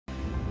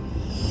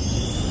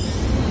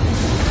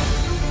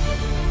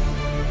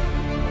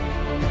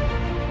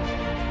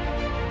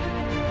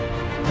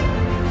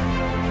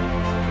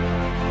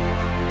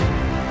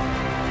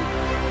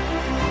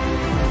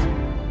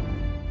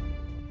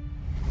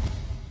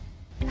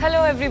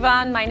Hello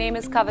everyone, my name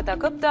is Kavita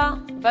Gupta.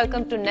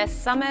 Welcome to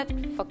NEST Summit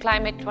for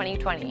Climate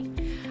 2020.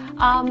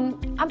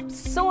 I'm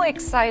so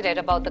excited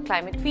about the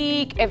Climate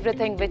Week,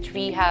 everything which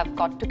we have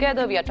got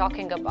together. We are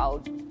talking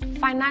about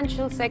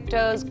financial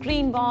sectors,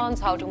 green bonds,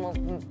 how to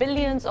move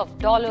billions of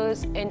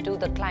dollars into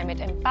the climate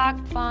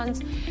impact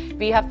funds.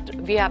 We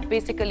have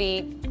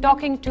basically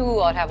talking to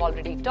or have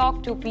already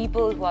talked to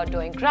people who are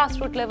doing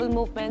grassroots level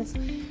movements.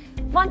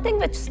 One thing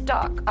which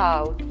stuck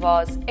out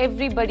was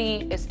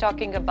everybody is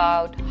talking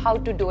about how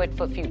to do it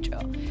for future.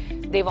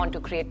 They want to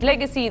create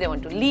legacy, they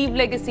want to leave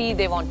legacy,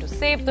 they want to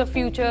save the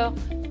future.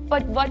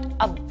 But what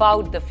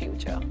about the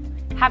future?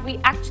 Have we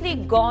actually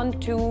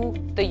gone to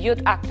the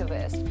youth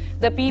activists,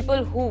 the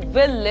people who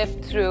will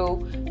live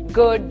through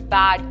good,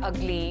 bad,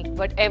 ugly,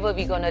 whatever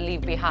we're going to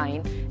leave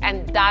behind,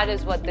 and that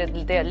is what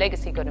their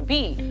legacy going to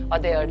be, or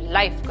their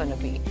life going to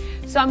be.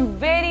 So I'm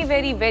very,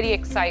 very, very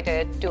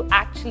excited to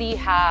actually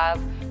have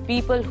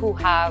people who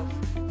have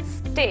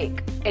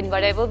stake in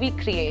whatever we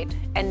create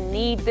and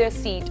need their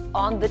seat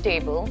on the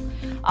table.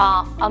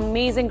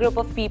 Amazing group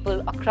of people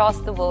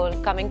across the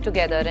world coming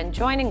together and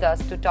joining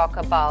us to talk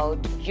about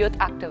youth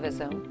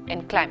activism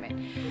in climate.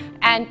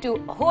 And to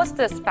host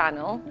this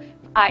panel,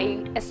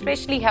 I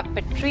especially have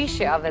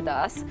Patricia with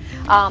us.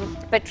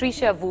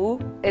 Patricia Wu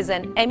is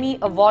an Emmy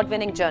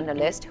award-winning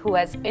journalist who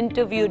has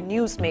interviewed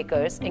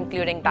newsmakers,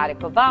 including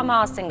Barack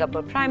Obama,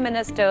 Singapore Prime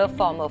Minister,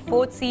 former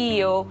Ford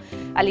CEO,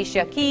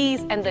 Alicia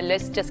Keys, and the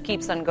list just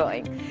keeps on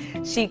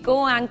going. She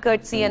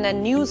co-anchored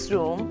CNN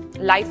Newsroom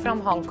live from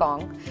Hong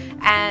Kong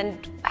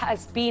and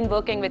has been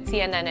working with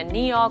CNN in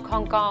New York,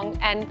 Hong Kong,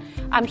 and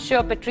I'm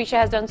sure Patricia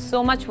has done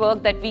so much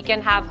work that we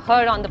can have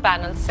her on the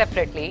panel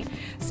separately.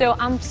 So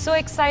I'm so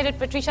excited,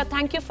 Patricia.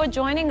 Thank you for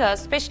joining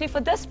us, especially for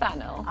this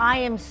panel. I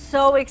am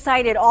so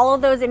excited. All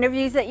of those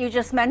interviews that you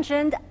just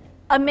mentioned,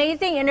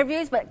 amazing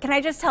interviews, but can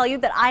I just tell you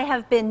that I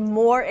have been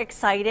more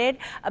excited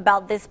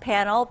about this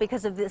panel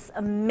because of this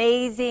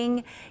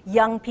amazing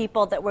young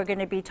people that we're going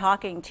to be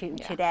talking to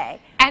today.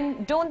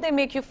 And don't they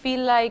make you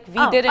feel like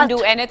we didn't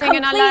do anything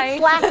in our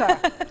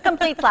life?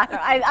 Complete slacker.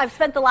 I've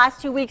spent the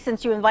last 2 weeks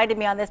since you invited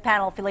me on this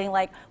panel feeling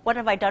like, what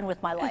have I done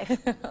with my life?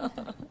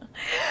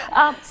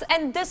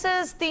 And this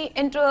is the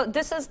intro.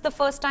 This is the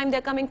first time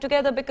they're coming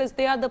together because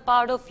they are the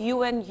part of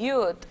UN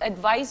Youth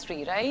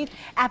Advisory, right?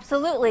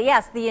 Absolutely,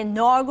 yes. The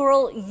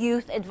inaugural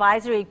Youth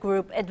Advisory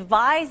Group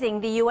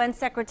advising the UN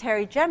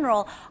Secretary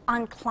General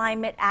on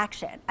climate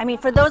action. I mean,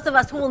 for those of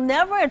us who will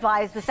never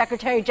advise the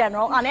Secretary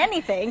General on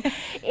anything,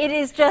 it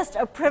is just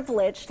a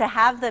privilege to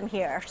have them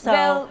here. So,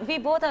 well, we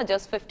both are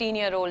just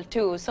 15-year-old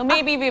too, so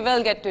maybe we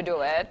will get to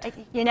do it.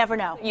 You never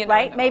know, you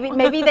right? Never know.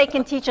 Maybe they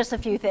can teach us a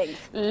few things.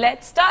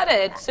 Let's start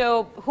it.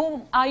 So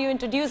whom are you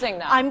introducing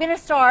now? I'm going to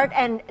start,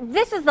 and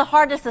this is the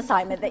hardest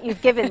assignment that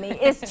you've given me,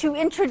 is to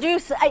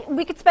introduce,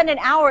 we could spend an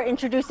hour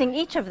introducing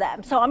each of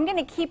them. So I'm going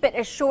to keep it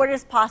as short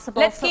as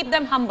possible. Let's keep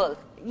them humble.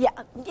 Yeah,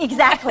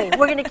 exactly.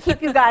 We're going to keep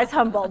you guys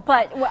humble,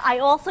 but I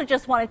also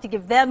just wanted to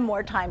give them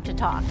more time to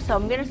talk. So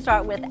I'm going to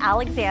start with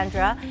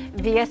Alexandra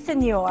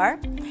Villaseñor,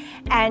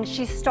 and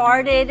she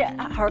started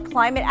her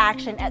climate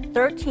action at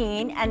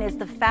 13 and is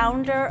the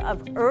founder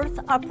of Earth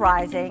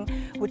Uprising,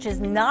 which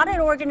is not an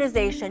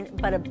organization,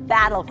 but a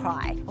battle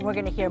cry. And we're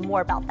going to hear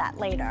more about that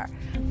later.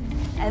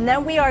 And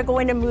then we are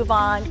going to move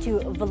on to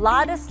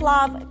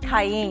Vladislav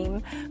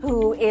Kaim,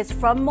 who is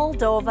from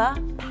Moldova,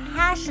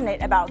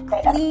 passionate about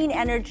clean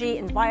energy,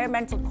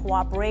 environmental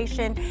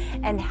cooperation,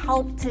 and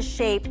helped to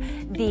shape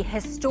the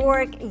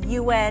historic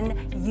UN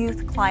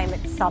Youth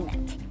Climate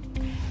Summit.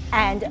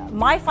 And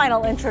my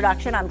final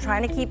introduction, I'm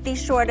trying to keep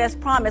these short as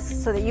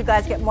promised so that you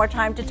guys get more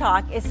time to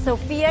talk, is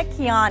Sofia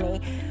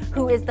Kiani,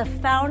 who is the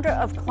founder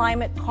of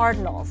Climate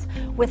Cardinals.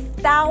 With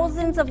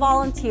thousands of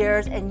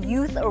volunteers and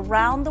youth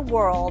around the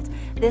world,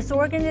 this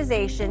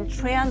organization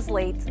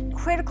translates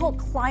critical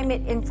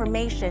climate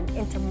information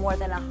into more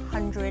than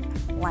 100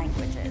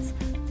 languages.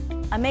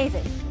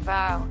 Amazing.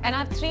 Wow. And I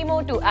have 3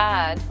 more to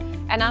add.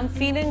 And I'm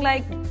feeling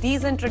like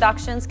these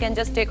introductions can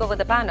just take over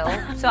the panel.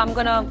 So I'm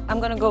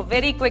gonna go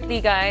very quickly,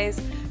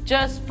 guys,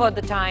 just for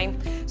the time.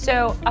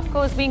 So, of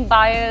course, being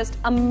biased,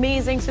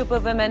 amazing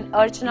superwoman,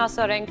 Archana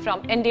Sarang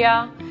from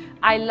India.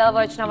 I love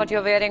Archana, what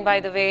you're wearing,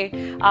 by the way.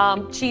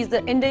 She's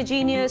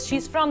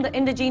from the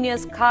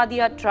indigenous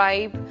Khadia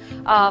tribe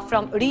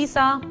from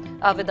Odisha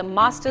with a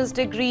master's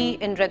degree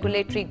in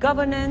regulatory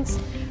governance.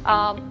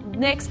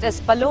 Next is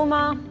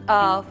Paloma,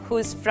 who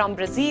is from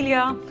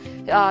Brasilia.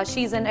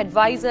 She's an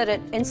advisor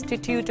at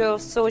Instituto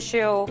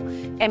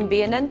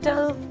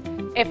Socioambiental.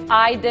 If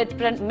I did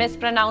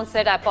mispronounce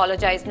it, I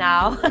apologize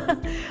now.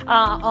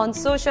 On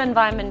social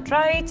environment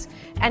rights.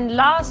 And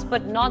last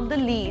but not the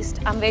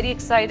least, I'm very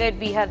excited,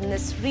 we have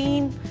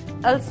Nisreen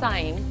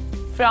Al-Saim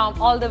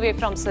all the way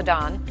from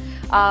Sudan.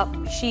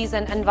 She's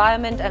an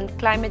environment and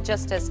climate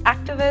justice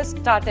activist,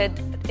 started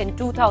in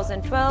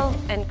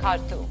 2012 in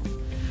Khartoum.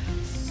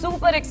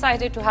 Super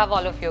excited to have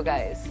all of you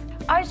guys.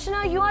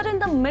 Archana, you are in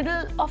the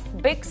middle of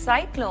big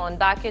cyclone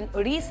back in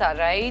Odisha,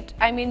 right?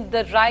 I mean,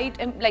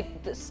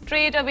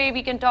 straight away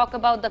we can talk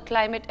about the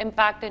climate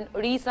impact in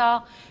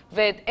Odisha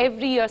with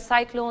every year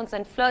cyclones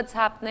and floods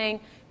happening.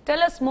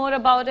 Tell us more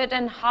about it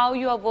and how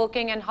you are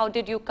working and how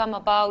did you come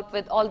about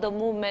with all the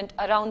movement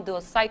around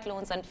those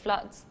cyclones and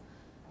floods?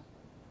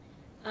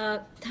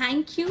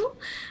 Thank you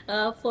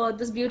for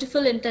this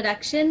beautiful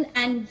introduction.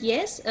 And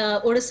yes,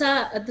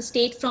 Odisha, the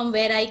state from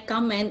where I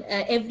come, and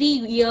every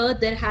year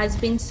there has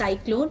been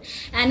cyclone,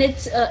 and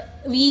it's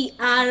we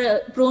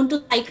are prone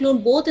to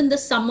cyclone both in the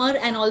summer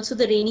and also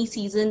the rainy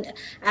season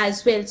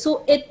as well.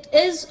 So it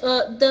is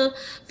the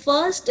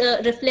first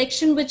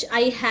reflection which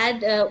I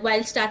had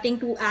while starting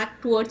to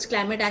act towards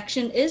climate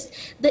action is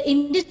the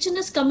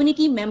indigenous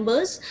community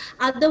members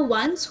are the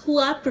ones who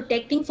are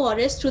protecting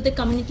forests through the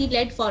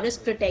community-led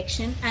forest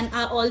protection and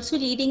are also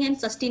leading a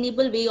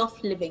sustainable way of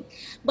living.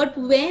 But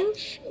when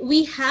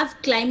we have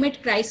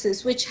climate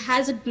crisis which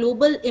has a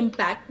global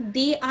impact,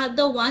 they are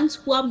the ones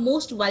who are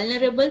most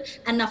vulnerable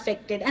and affected.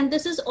 And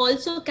this is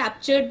also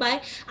captured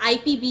by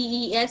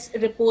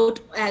IPBES report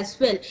as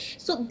well.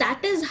 So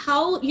that is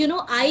how,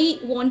 I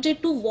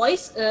wanted to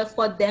voice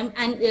for them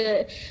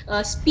and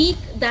speak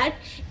that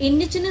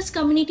indigenous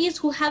communities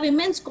who have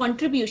immense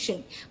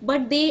contribution,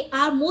 but they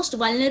are most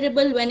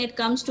vulnerable when it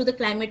comes to the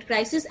climate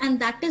crisis, and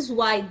that is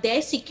why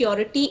their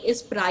security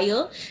is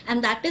prior,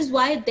 and that is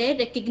why their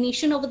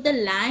recognition of the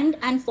land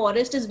and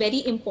forest is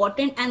very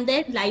important, and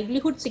their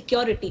livelihood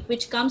security,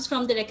 which comes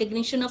from the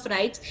recognition of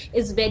rights,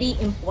 is very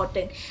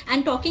important.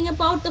 And talking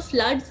about the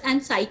floods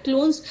and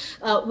cyclones,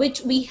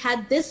 which we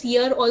had this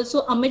year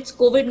also amidst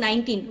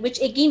COVID-19,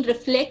 which again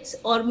reflects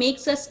or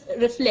makes us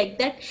reflect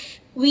that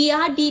we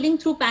are dealing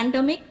through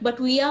pandemic, but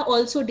we are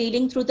also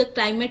dealing through the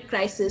climate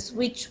crisis,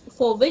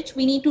 for which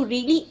we need to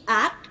really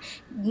act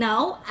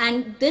now,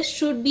 and this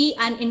should be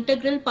an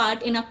integral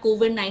part in our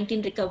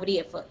COVID-19 recovery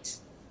efforts.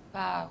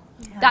 Wow,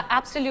 that's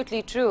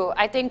absolutely true.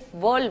 I think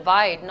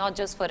worldwide, not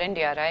just for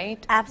India, right?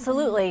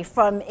 Absolutely.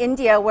 From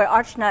India, where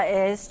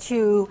Archana is,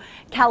 to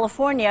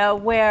California,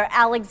 where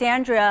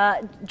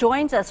Alexandra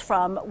joins us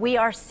from, we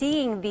are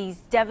seeing these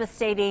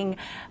devastating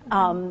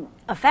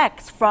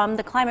effects from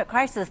the climate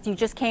crisis. You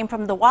just came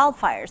from the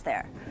wildfires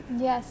there.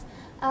 Yes.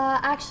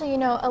 Actually,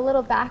 a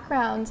little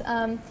background.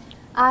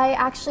 I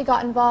actually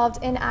got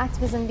involved in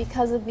activism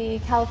because of the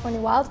California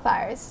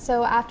wildfires.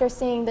 So after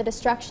seeing the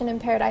destruction in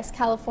Paradise,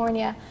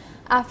 California,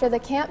 after the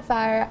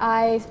campfire,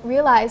 I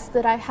realized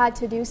that I had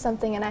to do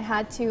something and I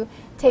had to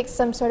take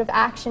some sort of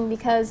action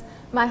because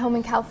my home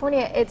in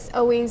California, it's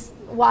always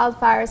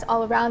wildfires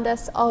all around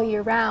us all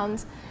year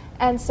round.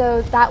 And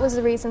so that was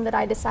the reason that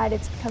I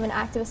decided to become an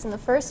activist in the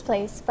first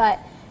place. But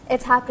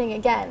it's happening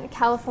again.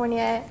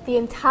 California, the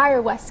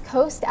entire West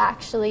Coast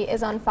actually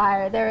is on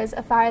fire. There is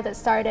a fire that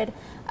started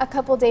a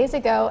couple days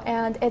ago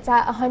and it's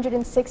at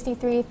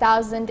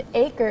 163,000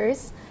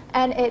 acres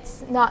and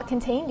it's not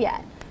contained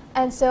yet.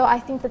 And so I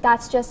think that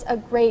that's just a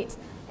great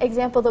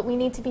example that we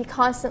need to be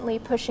constantly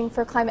pushing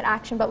for climate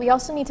action, but we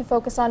also need to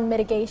focus on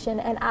mitigation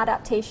and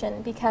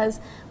adaptation because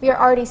we are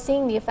already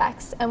seeing the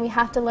effects and we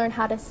have to learn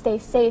how to stay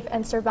safe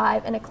and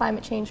survive in a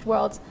climate change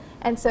world.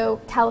 And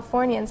so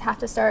Californians have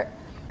to start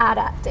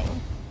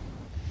adapting.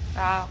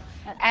 Wow.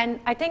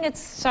 And I think it's,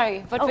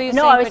 sorry, what were you saying,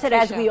 No, I said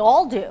Patricia? as we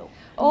all do.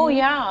 Oh,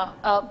 yeah.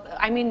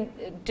 I mean,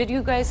 did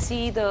you guys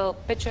see the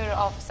picture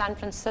of San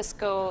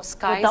Francisco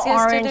skies With the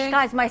yesterday? orange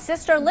skies. My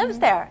sister lives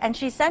there, and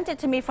she sent it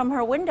to me from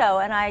her window,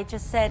 and I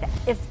just said,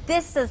 if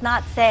this does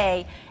not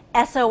say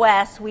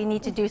SOS, we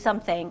need to do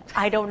something,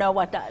 I don't know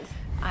what does.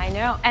 I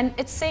know. And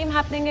it's same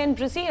happening in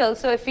Brazil.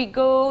 So if we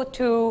go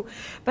to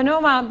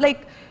Paloma,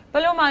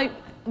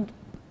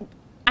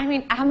 I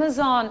mean,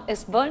 Amazon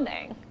is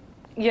burning,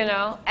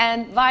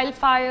 and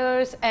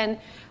wildfires and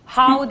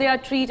how they are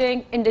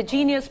treating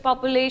indigenous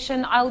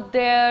population out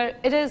there.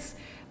 It is,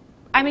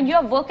 I mean,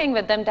 you're working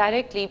with them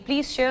directly.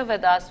 Please share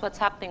with us what's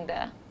happening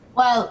there.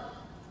 Well,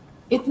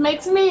 it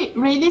makes me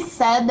really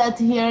sad that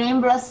here in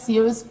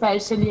Brazil,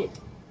 especially,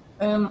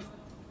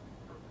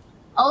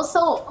 also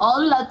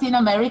all Latin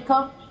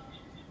America,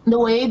 the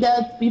way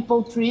that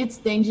people treat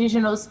the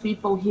indigenous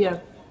people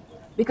here.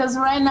 Because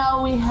right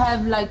now we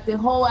have like the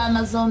whole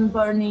Amazon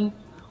burning.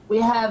 We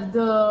have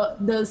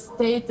the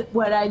state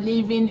where I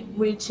live in,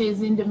 which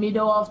is in the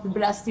middle of the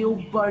Brazil,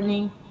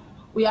 burning.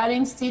 We are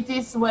in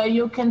cities where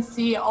you can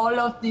see all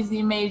of these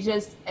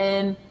images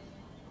and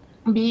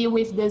be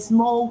with the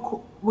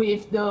smoke,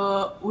 with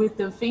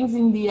the things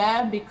in the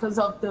air because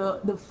of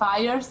the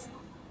fires.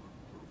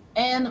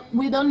 And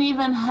we don't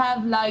even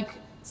have like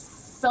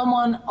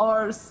someone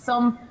or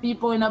some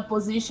people in a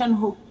position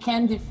who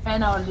can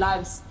defend our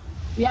lives.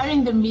 We are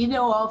in the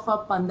middle of a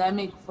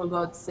pandemic, for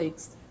God's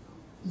sakes.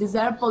 This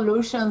air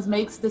pollution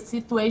makes the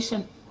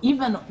situation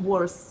even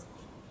worse.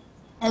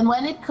 And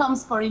when it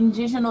comes for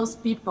indigenous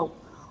people,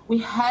 we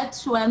had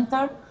to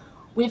enter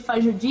with a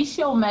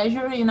judicial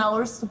measure in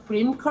our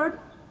Supreme Court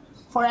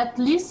for at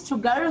least to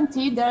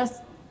guarantee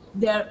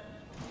their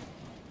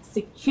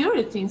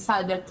security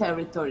inside their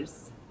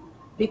territories.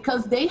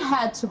 Because they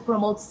had to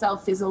promote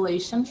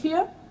self-isolation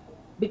here.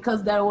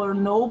 because there were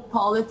no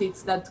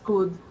politics that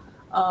could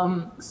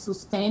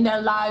sustain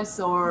their lives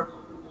or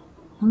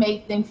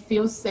make them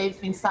feel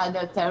safe inside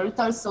their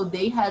territory. So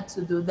they had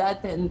to do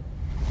that and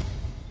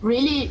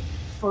really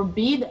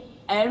forbid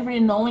every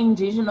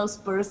non-indigenous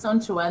person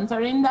to enter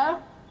in there.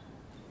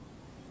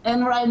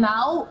 And right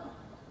now,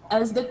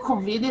 as the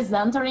COVID is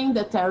entering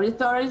the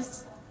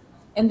territories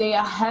and they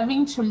are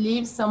having to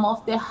leave some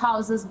of their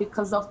houses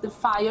because of the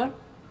fire,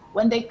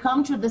 when they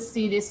come to the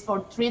cities for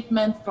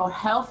treatment, for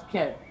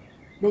healthcare,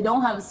 they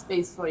don't have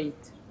space for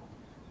it.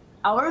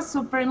 Our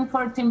Supreme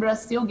Court in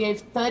Brazil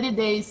gave 30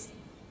 days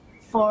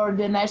for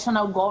the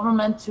national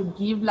government to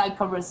give like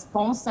a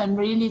response and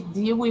really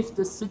deal with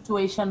the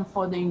situation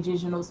for the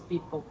indigenous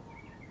people.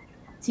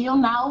 Till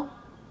now,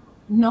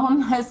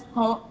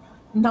 non-response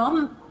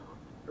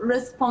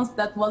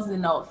that was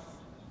enough.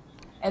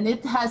 And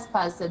it has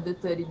passed the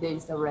 30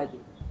 days already.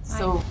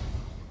 So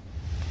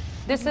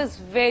this is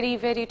very,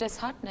 very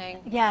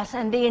disheartening. Yes,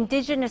 and the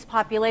indigenous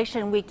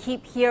population, we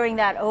keep hearing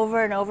that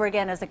over and over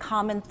again as a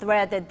common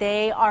thread, that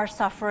they are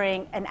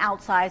suffering an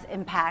outsized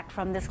impact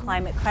from this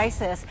climate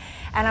crisis.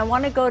 And I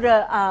want to go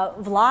to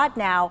Vlad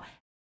now.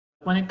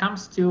 When it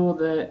comes to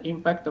the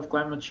impact of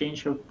climate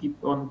change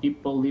on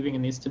people living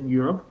in Eastern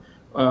Europe,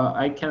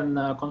 I can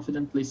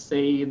confidently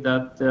say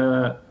that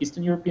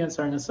Eastern Europeans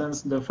are, in a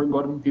sense, the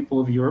forgotten people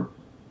of Europe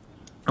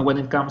when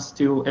it comes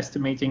to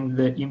estimating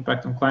the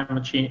impact on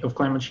climate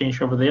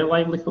change over their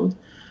livelihood.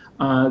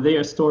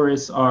 Their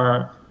stories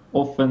are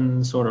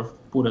often sort of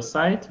put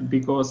aside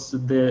because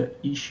the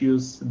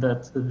issues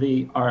that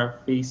they are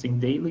facing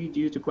daily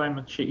due to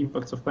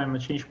impacts of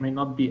climate change may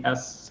not be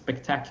as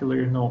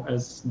spectacular,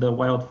 as the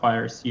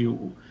wildfires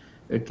you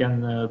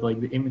can,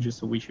 like the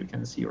images of which you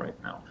can see right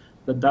now.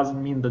 That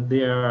doesn't mean that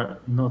they are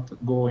not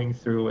going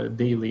through a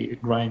daily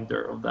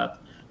grinder of that.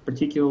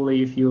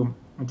 Particularly if you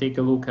take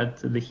a look at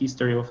the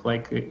history of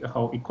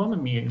how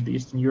economy in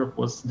Eastern Europe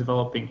was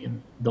developing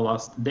in the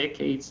last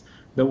decades,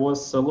 there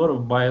was a lot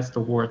of bias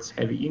towards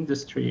heavy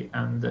industry.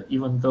 And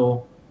even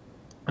though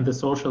the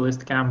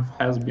socialist camp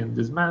has been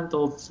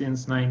dismantled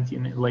since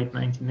late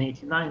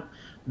 1989,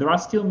 there are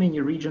still many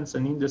regions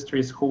and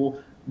industries who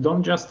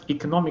don't just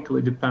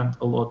economically depend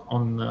a lot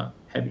on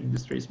heavy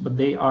industries, but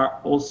they are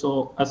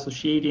also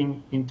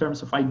associating in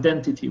terms of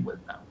identity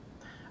with them.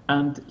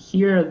 And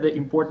here the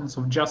importance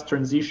of just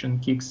transition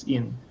kicks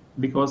in,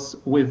 because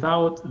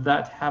without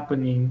that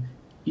happening,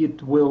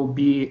 it will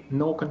be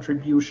no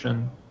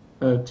contribution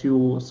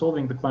to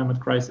solving the climate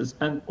crisis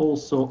and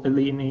also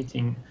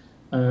alienating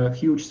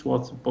huge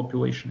swaths of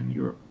population in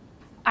Europe.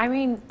 I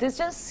mean, this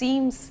just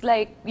seems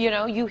like,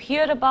 you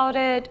hear about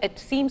it, it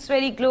seems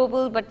very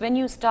global, but when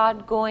you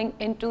start going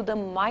into the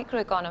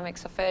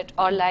microeconomics of it,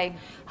 or like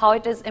how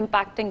it is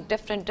impacting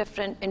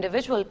different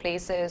individual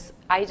places,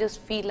 I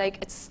just feel like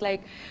it's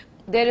like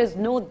there is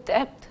no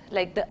depth.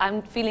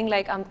 I'm feeling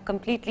like I'm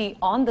completely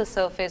on the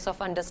surface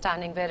of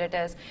understanding where it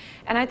is.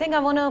 And I think I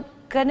want to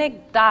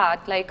connect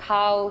that, like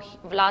how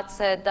Vlad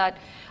said that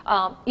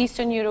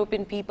Eastern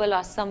European people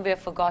are somewhere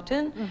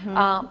forgotten,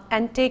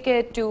 and take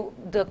it to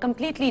the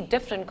completely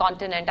different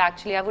continent.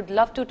 Actually, I would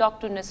love to talk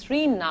to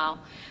Nasreen now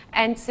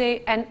and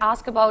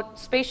ask about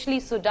especially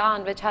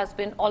Sudan, which has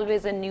been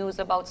always in news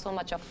about so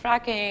much of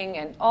fracking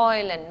and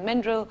oil and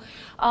mineral.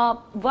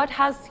 What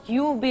has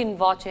you been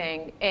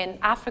watching in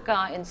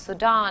Africa, in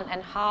Sudan,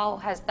 and how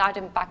has that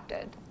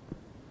impacted?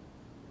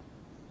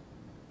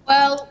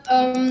 Well,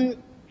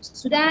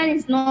 Sudan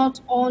is not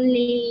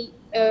only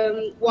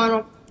one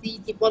of the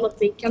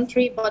developing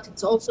countries, but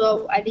it's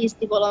also a least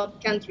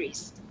developed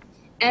countries.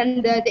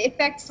 And the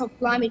effects of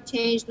climate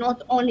change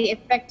not only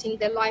affecting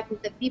the life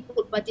of the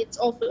people, but it's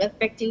also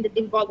affecting the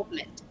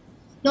development.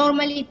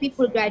 Normally,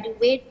 people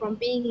graduate from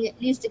being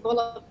least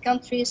developed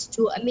countries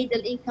to a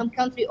middle-income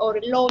country or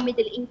a low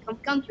middle-income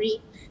country.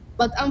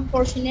 But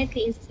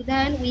unfortunately, in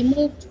Sudan, we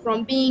moved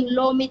from being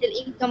low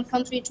middle-income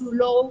country to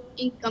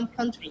low-income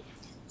country.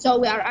 So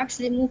we are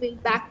actually moving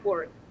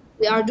backward.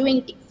 We are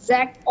doing the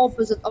exact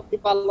opposite of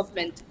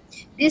development.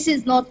 This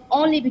is not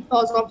only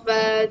because of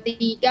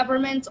the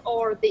government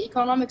or the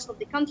economics of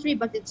the country,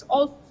 but it's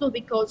also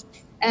because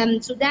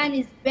Sudan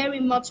is very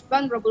much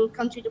vulnerable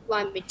country to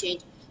climate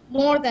change.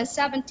 More than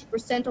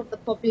 70% of the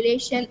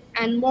population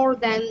and more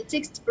than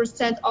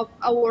 60% of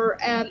our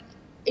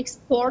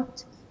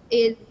export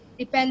is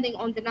depending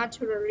on the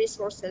natural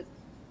resources.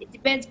 It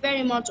depends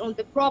very much on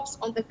the crops,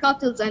 on the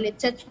cattle, and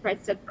etc.,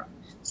 etc.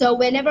 So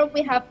whenever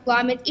we have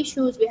climate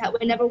issues,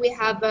 whenever we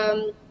have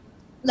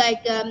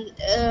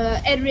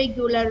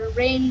irregular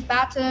rain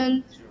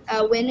pattern,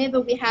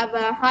 whenever we have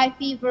a high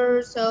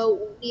fever,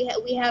 so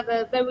we have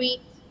a very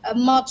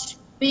much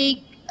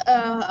big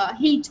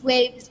heat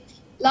waves.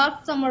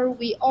 Last summer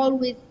we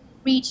always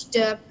reached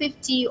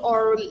 50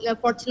 or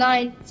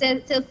 49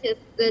 Celsius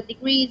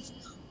degrees,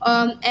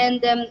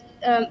 and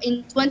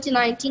in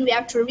 2019 we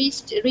actually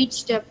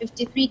reached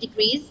 53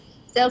 degrees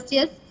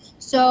Celsius.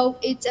 So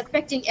it's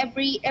affecting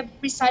every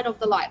side of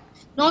the life.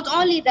 Not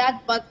only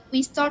that, but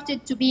we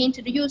started to be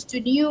introduced to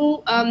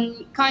new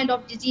kind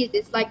of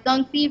diseases like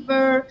dengue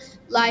fever,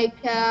 like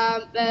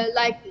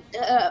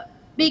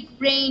big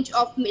range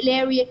of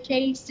malaria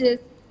cases.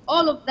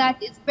 All of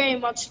that is very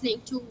much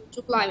linked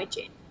to climate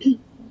change.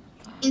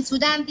 In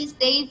Sudan these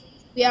days,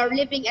 we are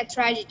living a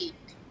tragedy.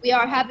 We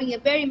are having a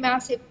very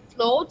massive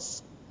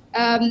floods.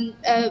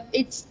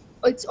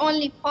 It's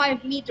only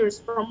 5 meters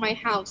from my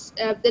house.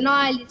 The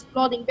Nile is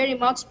flooding very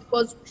much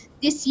because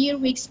this year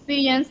we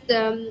experienced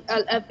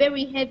a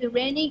very heavy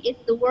raining.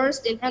 It's the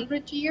worst in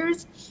 100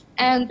 years,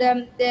 and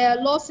the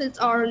losses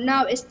are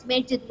now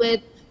estimated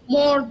with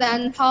more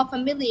than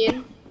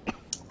 500,000.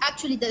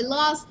 Actually, the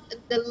last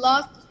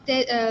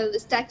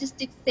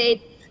statistics said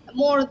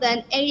more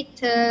than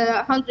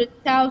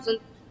 800,000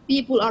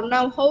 people are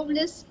now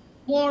homeless.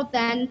 More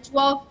than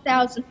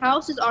 12,000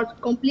 houses are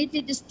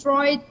completely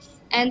destroyed.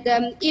 And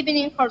even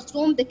in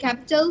Khartoum, the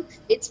capital,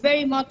 it's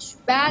very much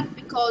bad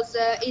because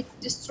it's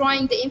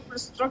destroying the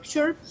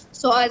infrastructure.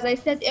 So as I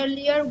said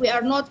earlier, we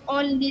are not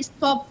only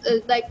stopping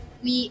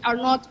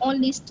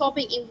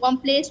in one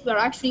place, we are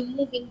actually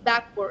moving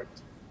backward.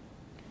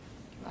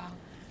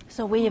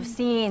 So we have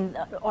seen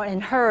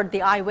and heard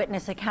the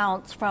eyewitness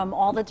accounts from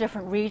all the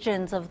different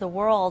regions of the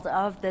world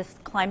of this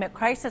climate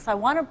crisis. I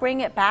want to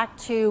bring it back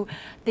to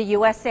the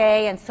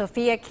USA and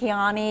Sophia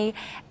Kiani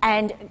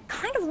and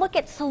kind of look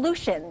at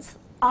solutions.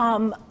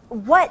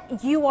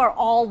 What you are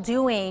all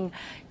doing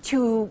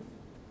to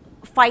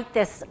fight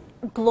this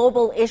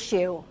global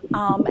issue.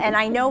 And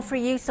I know for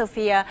you,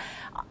 Sophia,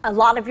 a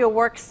lot of your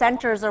work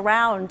centers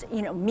around,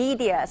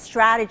 media,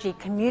 strategy,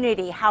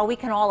 community, how we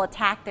can all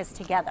attack this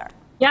together.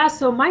 Yeah,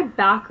 so my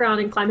background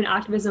in climate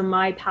activism,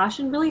 my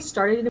passion really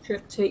started in a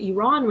trip to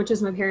Iran, which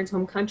is my parents'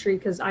 home country,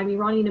 because I'm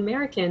Iranian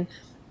American.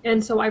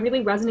 And so I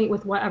really resonate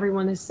with what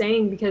everyone is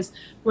saying, because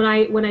when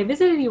I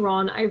visited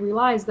Iran, I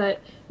realized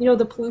that,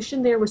 the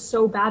pollution there was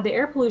so bad, the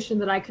air pollution,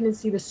 that I couldn't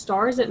see the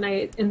stars at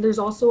night. And there's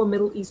also a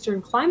Middle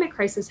Eastern climate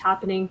crisis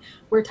happening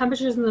where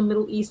temperatures in the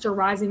Middle East are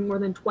rising more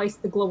than twice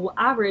the global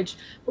average.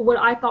 But what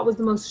I thought was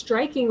the most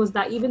striking was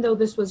that even though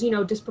this was,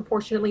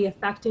 disproportionately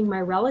affecting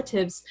my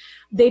relatives,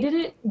 they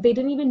didn't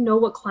even know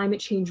what climate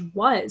change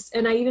was.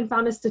 And I even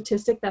found a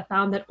statistic that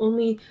found that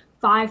only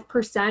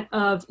 5%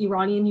 of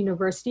Iranian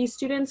university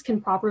students can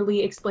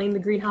properly explain the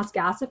greenhouse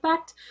gas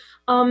effect.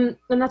 And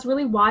that's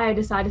really why I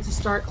decided to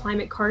start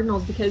Climate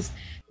Cardinals, because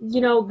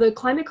the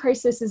climate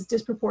crisis is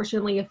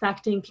disproportionately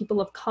affecting people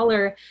of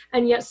color,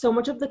 and yet so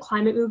much of the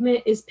climate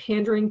movement is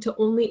pandering to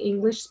only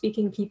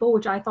English-speaking people,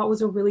 which I thought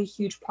was a really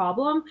huge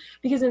problem,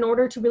 because in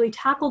order to really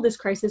tackle this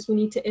crisis, we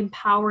need to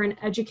empower and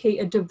educate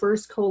a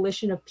diverse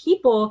coalition of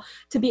people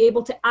to be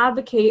able to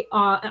advocate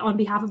on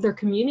behalf of their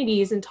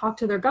communities and talk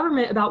to their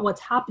government about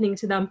what's happening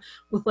to them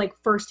with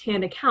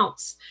firsthand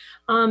accounts.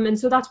 And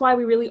so that's why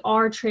we really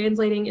are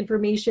translating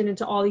information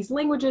into all these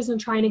languages and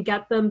trying to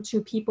get them to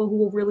people who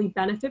will really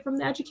benefit from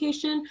the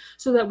education,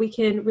 so that we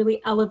can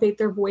really elevate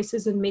their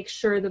voices and make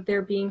sure that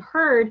they're being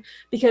heard,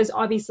 because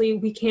obviously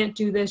we can't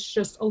do this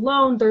just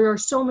alone. There are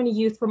so many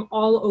youth from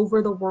all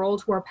over the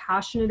world who are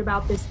passionate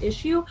about this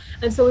issue.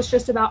 And so it's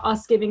just about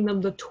us giving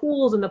them the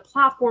tools and the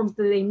platforms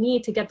that they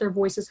need to get their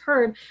voices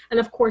heard. And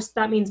of course,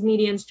 that means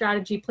media and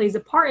strategy plays a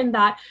part in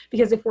that,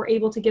 because if we're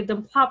able to give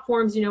them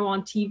platforms,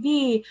 on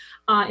TV,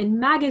 in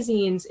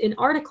magazines, in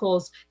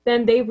articles,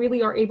 then they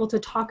really are able to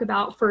talk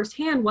about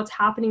firsthand what's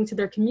happening to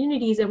their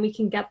communities, and we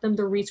can get them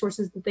the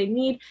resources that they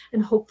need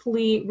and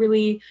hopefully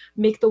really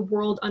make the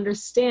world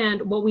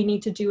understand what we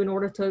need to do in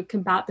order to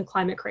combat the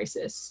climate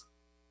crisis.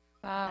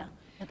 Wow.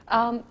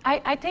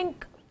 I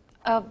think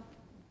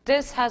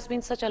this has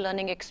been such a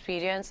learning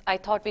experience. I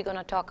thought we were going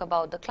to talk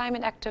about the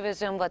climate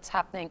activism, what's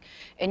happening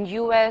in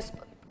US,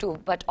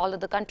 but all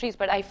of the countries,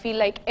 but I feel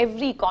like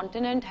every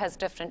continent has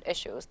different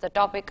issues. The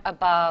topic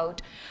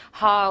about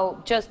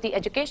how just the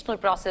educational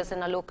process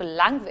in a local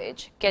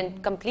language can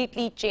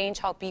completely change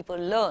how people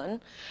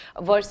learn,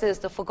 versus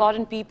the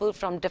forgotten people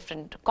from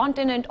different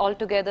continent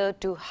altogether,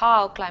 to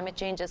how climate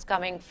change is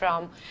coming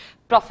from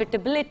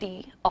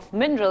profitability of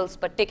minerals,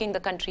 but taking the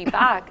country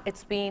back.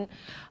 It's been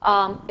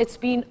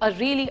a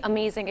really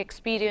amazing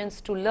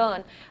experience to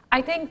learn.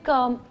 I think,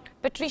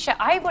 Patricia,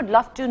 I would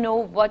love to know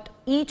what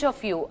each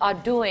of you are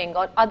doing,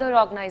 or other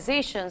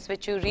organizations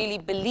which you really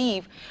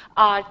believe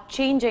are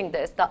changing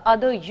this, the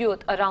other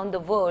youth around the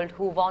world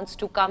who wants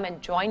to come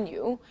and join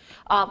you.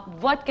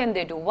 What can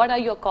they do? What are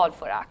your call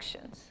for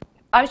actions?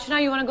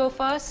 Archana, you want to go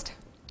first?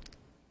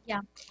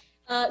 Yeah.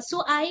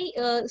 So I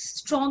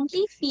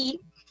strongly feel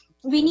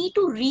we need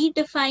to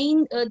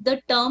redefine the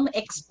term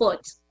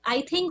experts.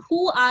 I think,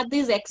 who are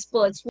these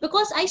experts?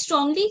 Because I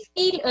strongly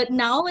feel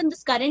now in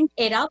this current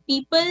era,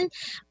 people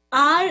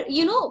are,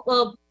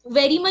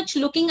 very much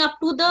looking up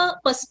to the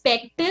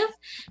perspective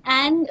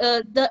and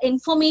the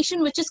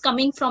information which is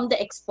coming from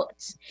the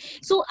experts.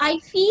 So I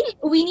feel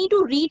we need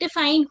to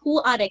redefine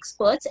who are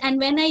experts. And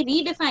when I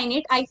redefine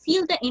it, I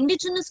feel the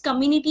indigenous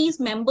communities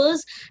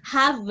members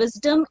have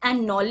wisdom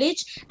and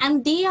knowledge,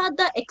 and they are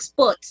the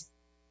experts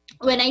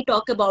when I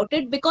talk about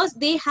it, because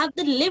they have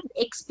the lived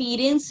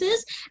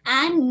experiences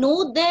and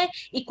know their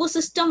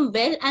ecosystem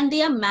well, and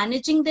they are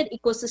managing their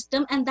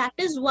ecosystem. And that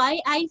is why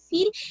I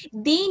feel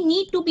they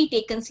need to be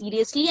taken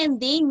seriously, and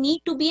they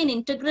need to be an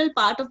integral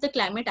part of the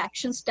climate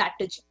action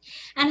strategy.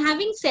 And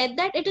having said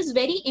that, it is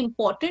very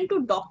important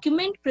to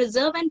document,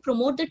 preserve, and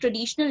promote the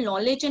traditional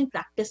knowledge and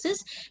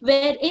practices,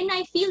 wherein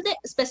I feel that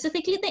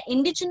specifically the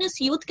indigenous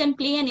youth can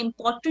play an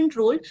important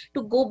role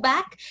to go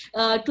back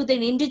to the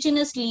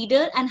indigenous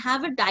leader and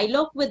have a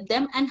dialogue with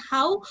them, and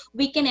how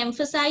we can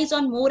emphasize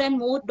on more and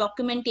more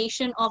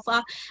documentation of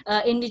our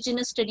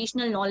indigenous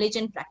traditional knowledge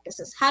and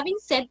practices. Having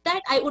said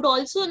that, I would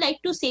also like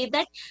to say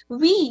that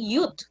we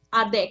youth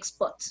are the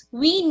experts.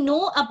 We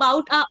know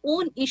about our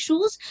own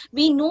issues.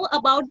 We know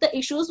about the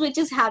issues which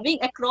is having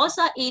across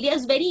our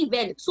areas very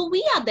well. So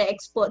we are the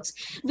experts.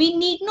 We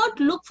need not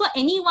look for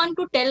anyone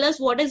to tell us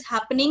what is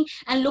happening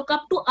and look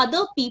up to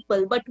other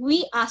people, but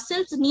we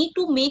ourselves need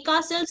to make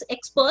ourselves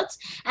experts,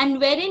 and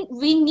wherein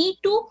we need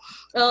to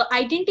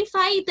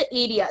identify the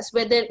areas,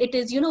 whether it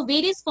is,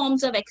 various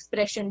forms of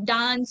expression,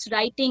 dance,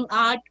 writing,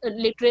 art,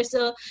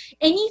 literature,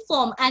 any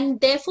form. And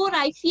therefore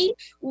I feel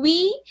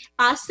we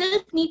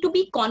ourselves need to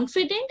be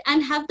confident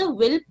and have the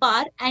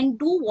willpower and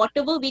do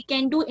whatever we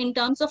can do in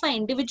terms of our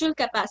individual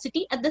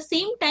capacity, at the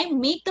same time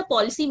make the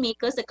policy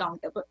makers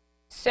accountable.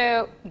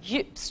 So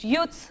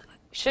youths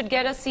should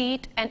get a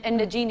seat and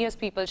indigenous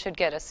people should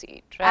get a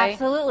seat, right?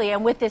 Absolutely.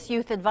 And with this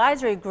youth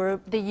advisory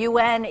group, the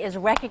UN is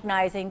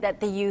recognizing that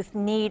the youth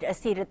need a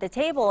seat at the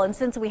table. And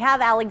since we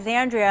have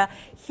Alexandria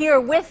here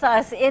with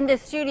us in the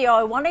studio,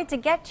 I wanted to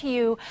get to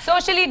you.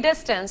 Socially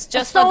distanced,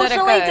 just for the record.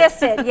 Socially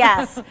distant,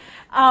 yes.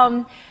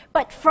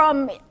 But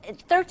from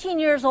 13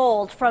 years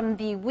old, from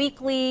the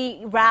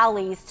weekly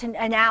rallies to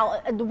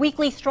now the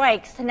weekly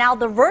strikes to now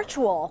the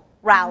virtual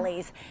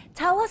rallies,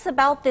 tell us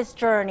about this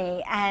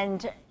journey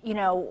and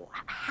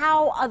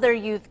how other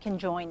youth can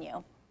join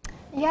you.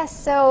 Yes,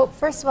 so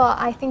first of all,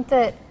 I think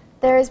that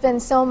there has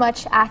been so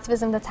much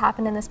activism that's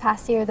happened in this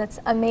past year that's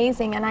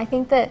amazing, and I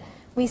think that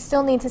we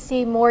still need to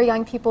see more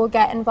young people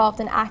get involved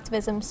in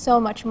activism so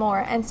much more,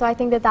 and so I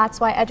think that that's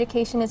why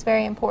education is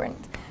very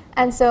important.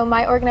 And so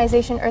my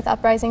organization, Earth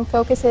Uprising,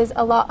 focuses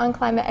a lot on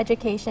climate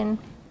education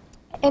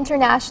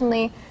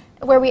internationally,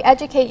 where we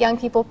educate young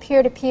people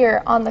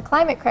peer-to-peer on the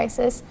climate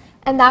crisis,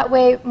 and that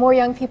way more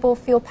young people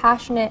feel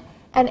passionate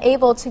and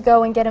able to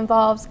go and get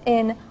involved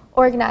in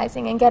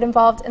organizing and get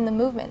involved in the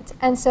movement.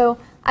 And so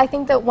I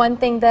think that one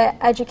thing that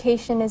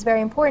education is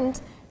very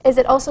important is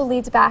it also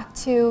leads back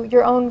to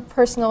your own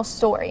personal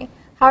story.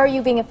 How are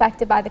you being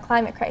affected by the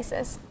climate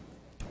crisis?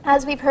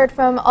 As we've heard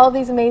from all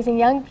these amazing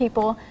young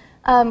people,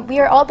 we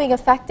are all being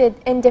affected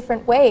in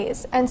different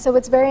ways. And so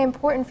it's very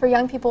important for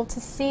young people to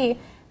see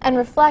and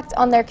reflect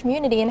on their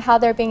community and how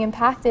they're being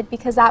impacted,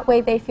 because that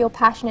way they feel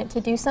passionate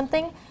to do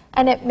something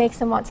and it makes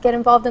them want to get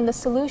involved in the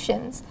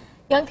solutions.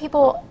 Young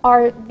people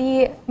are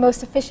the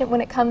most efficient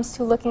when it comes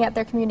to looking at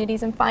their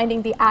communities and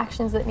finding the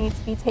actions that need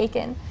to be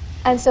taken.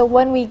 And so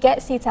when we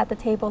get seats at the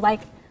table,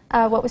 like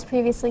what was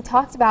previously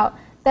talked about,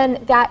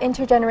 then that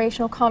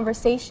intergenerational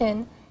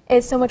conversation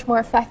is so much more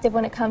effective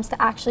when it comes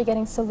to actually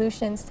getting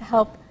solutions to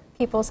help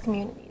people's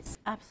communities.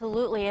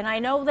 Absolutely. And I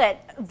know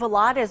that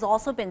Vlad has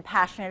also been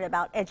passionate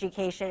about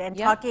education and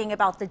talking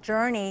about the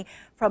journey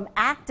from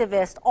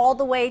activist all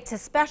the way to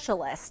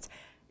specialist.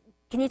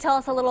 Can you tell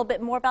us a little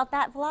bit more about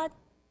that, Vlad?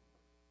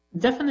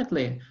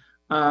 Definitely.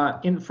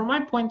 From my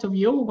point of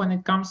view, when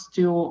it comes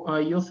to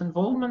youth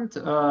involvement,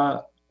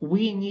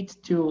 we need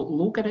to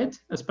look at it,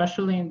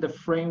 especially in the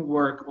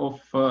framework of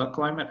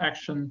climate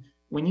action.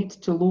 We need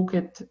to look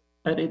at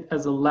it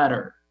as a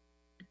ladder.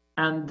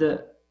 And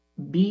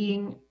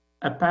being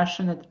a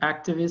passionate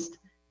activist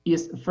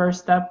is the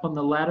first step on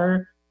the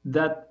ladder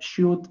that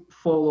should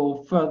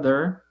follow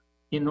further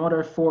in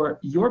order for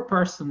your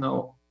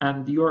personal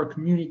and your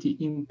community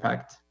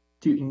impact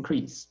to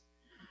increase.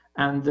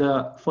 And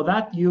for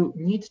that, you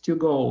need to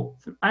go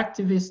through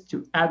activist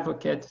to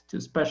advocate to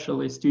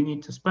specialist. You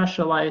need to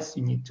specialize,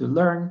 you need to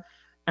learn.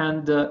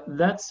 And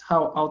that's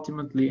how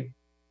ultimately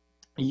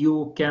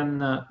you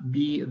can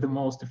be the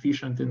most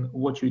efficient in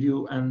what you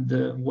do and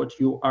what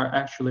you are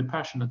actually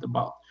passionate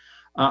about.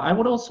 I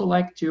would also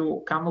like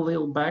to come a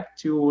little back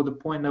to the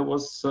point that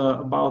was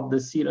about the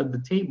seat at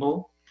the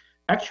table.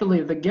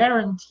 Actually, the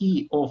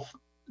guarantee of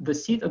the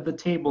seat at the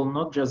table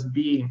not just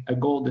being a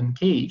golden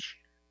cage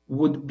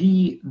would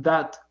be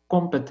that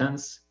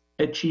competence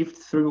achieved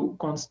through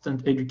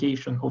constant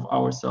education of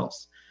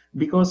ourselves.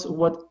 Because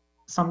what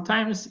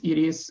sometimes it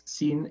is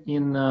seen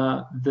in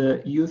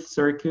the youth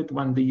circuit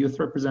when the youth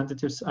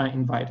representatives are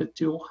invited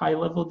to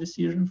high-level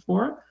decision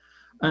for,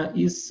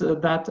 is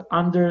that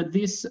under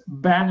this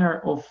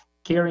banner of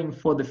caring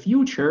for the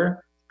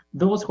future,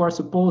 those who are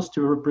supposed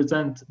to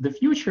represent the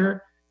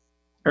future,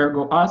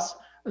 ergo us,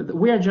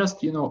 we are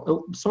just,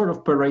 sort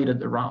of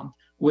paraded around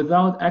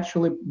without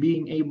actually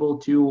being able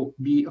to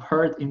be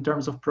heard in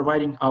terms of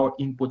providing our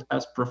input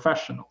as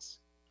professionals.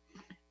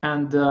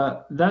 And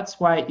that's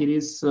why it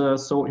is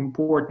so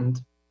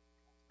important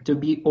to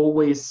be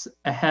always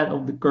ahead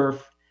of the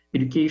curve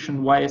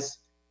education-wise,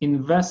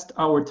 invest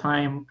our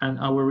time and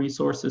our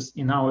resources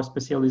in our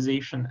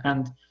specialization,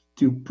 and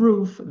to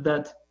prove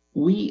that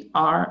we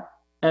are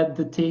at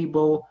the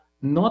table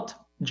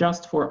not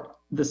just for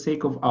the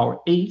sake of our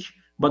age,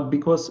 but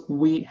because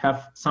we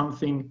have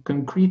something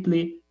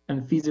concretely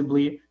and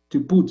feasibly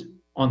to put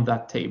on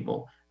that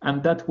table,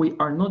 and that we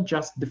are not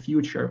just the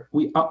future,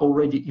 we are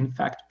already in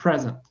fact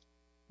present,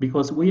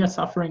 because we are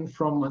suffering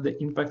from the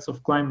impacts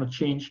of climate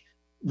change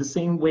the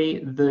same way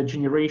the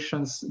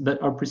generations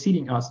that are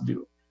preceding us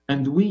do,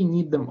 and we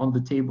need them on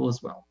the table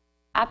as well.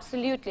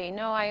 Absolutely,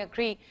 no, I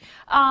agree.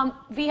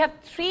 We have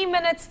 3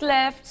 minutes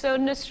left, so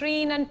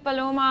Nasreen and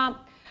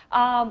Paloma,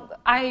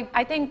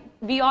 I think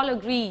we all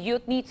agree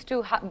youth needs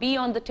to be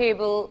on the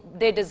table.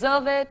 They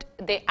deserve it.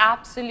 They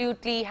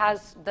absolutely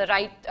has the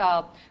right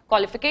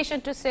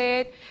qualification to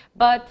say it.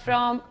 But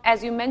from,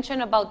 as you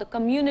mentioned about the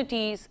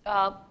communities,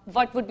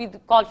 what would be the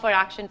call for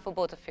action for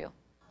both of you?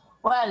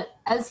 Well,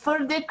 as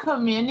for the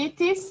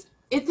communities,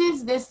 it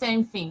is the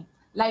same thing.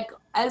 Like,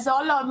 as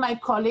all of my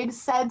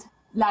colleagues said,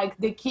 like,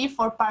 the key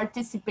for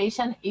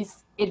participation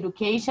is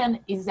education,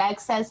 is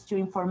access to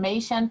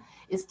information,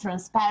 is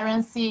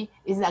transparency,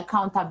 is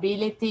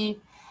accountability.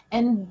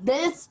 And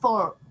this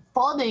for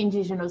the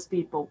indigenous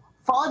people,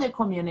 for the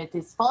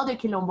communities, for the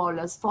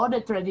quilombolas, for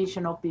the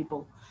traditional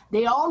people.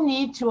 They all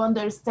need to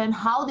understand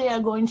how they are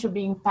going to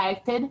be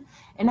impacted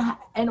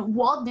and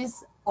what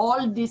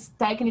all these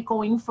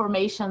technical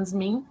informations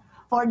mean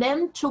for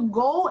them to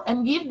go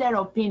and give their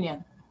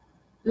opinion.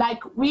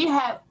 Like,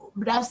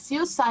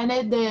 Brazil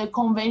signed the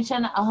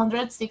Convention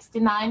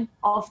 169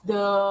 of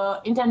the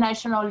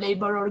International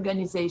Labour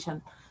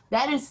Organization.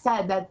 That is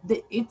said that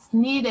it's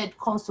needed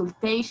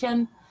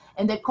consultation,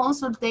 and the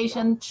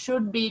consultation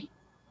should be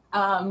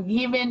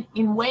given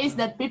in ways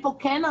that people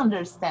can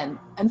understand.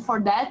 And for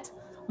that,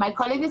 my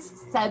colleagues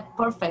said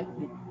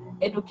perfectly: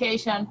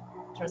 education,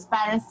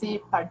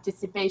 transparency,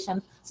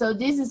 participation. So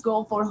this is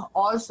goal for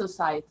all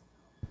society.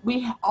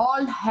 We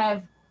all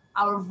have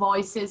our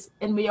voices,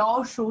 and we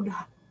all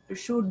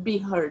should be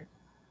heard.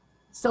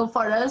 So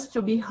for us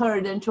to be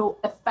heard and to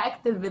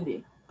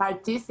effectively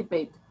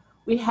participate,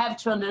 we have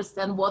to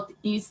understand what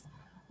is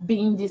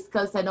being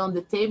discussed on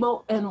the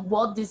table and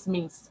what this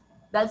means.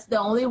 That's the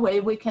only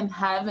way we can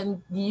have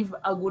and give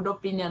a good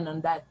opinion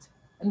on that.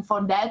 And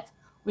for that,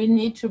 we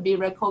need to be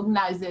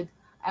recognized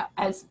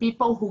as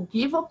people who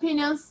give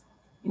opinions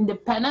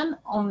independent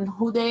on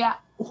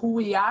who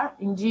we are,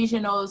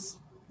 indigenous,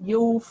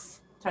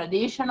 youth,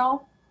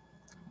 traditional.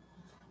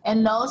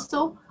 And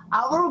also,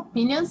 our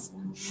opinions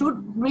should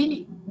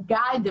really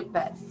guide the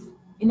path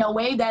in a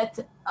way that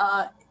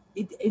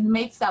it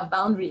makes a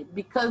boundary.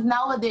 Because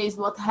nowadays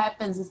what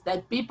happens is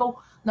that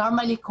people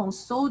normally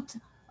consult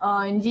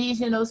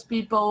indigenous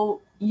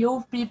people,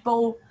 youth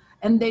people,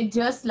 and they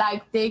just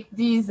like take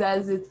this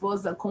as it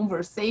was a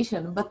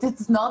conversation, but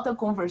it's not a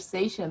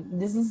conversation.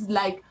 This is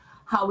like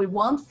how we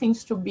want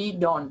things to be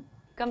done.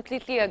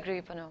 Completely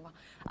agree, Paloma.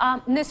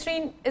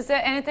 Nasreen, is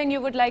there anything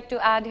you would like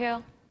to add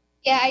here?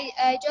 Yeah,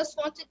 I just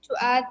wanted to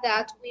add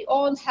that we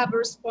all have a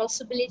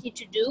responsibility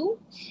to do.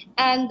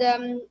 And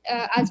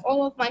as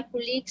all of my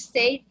colleagues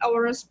said,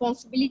 our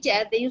responsibility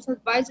at the Youth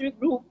Advisory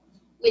Group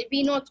will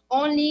be not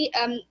only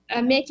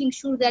making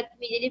sure that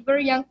we deliver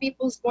young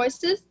people's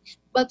voices,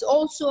 but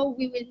also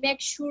we will make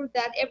sure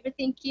that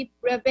everything keeps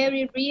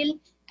very real,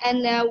 and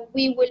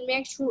we will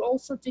make sure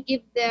also to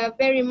give the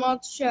very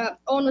much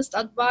honest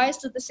advice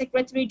to the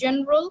Secretary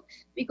General,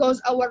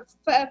 because our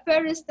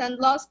first and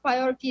last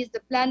priority is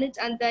the planet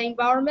and the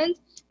environment,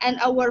 and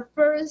our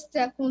first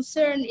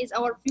concern is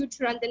our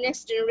future and the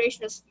next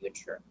generation's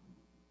future.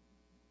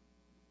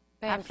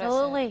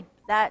 Absolutely.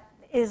 That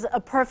is a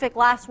perfect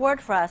last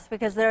word for us,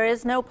 because there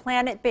is no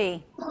planet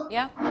B.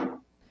 Yeah.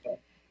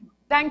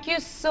 Thank you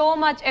so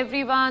much,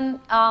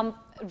 everyone.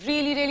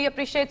 Really, really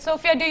appreciate.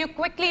 Sophia, do you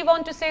quickly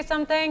want to say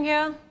something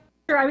here?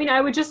 Sure. I mean,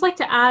 I would just like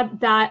to add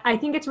that I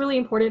think it's really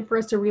important for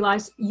us to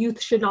realize youth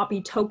should not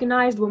be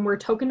tokenized. When we're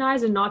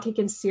tokenized and not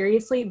taken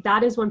seriously,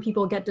 that is when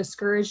people get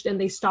discouraged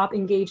and they stop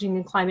engaging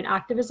in climate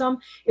activism.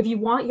 If you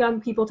want young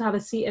people to have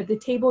a seat at the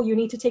table, you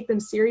need to take them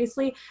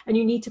seriously, and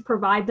you need to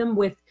provide them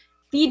with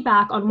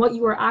feedback on what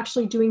you are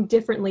actually doing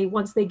differently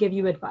once they give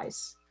you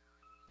advice.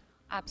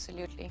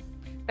 Absolutely.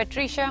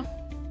 Patricia?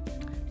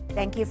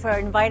 Thank you for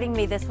inviting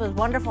me. This was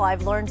wonderful.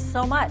 I've learned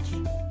so much.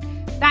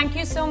 Thank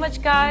you so much,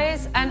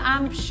 guys. And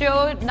I'm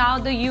sure now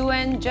the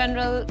UN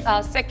General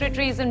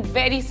Secretary is in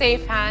very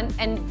safe hands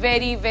and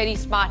very, very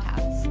smart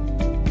hands.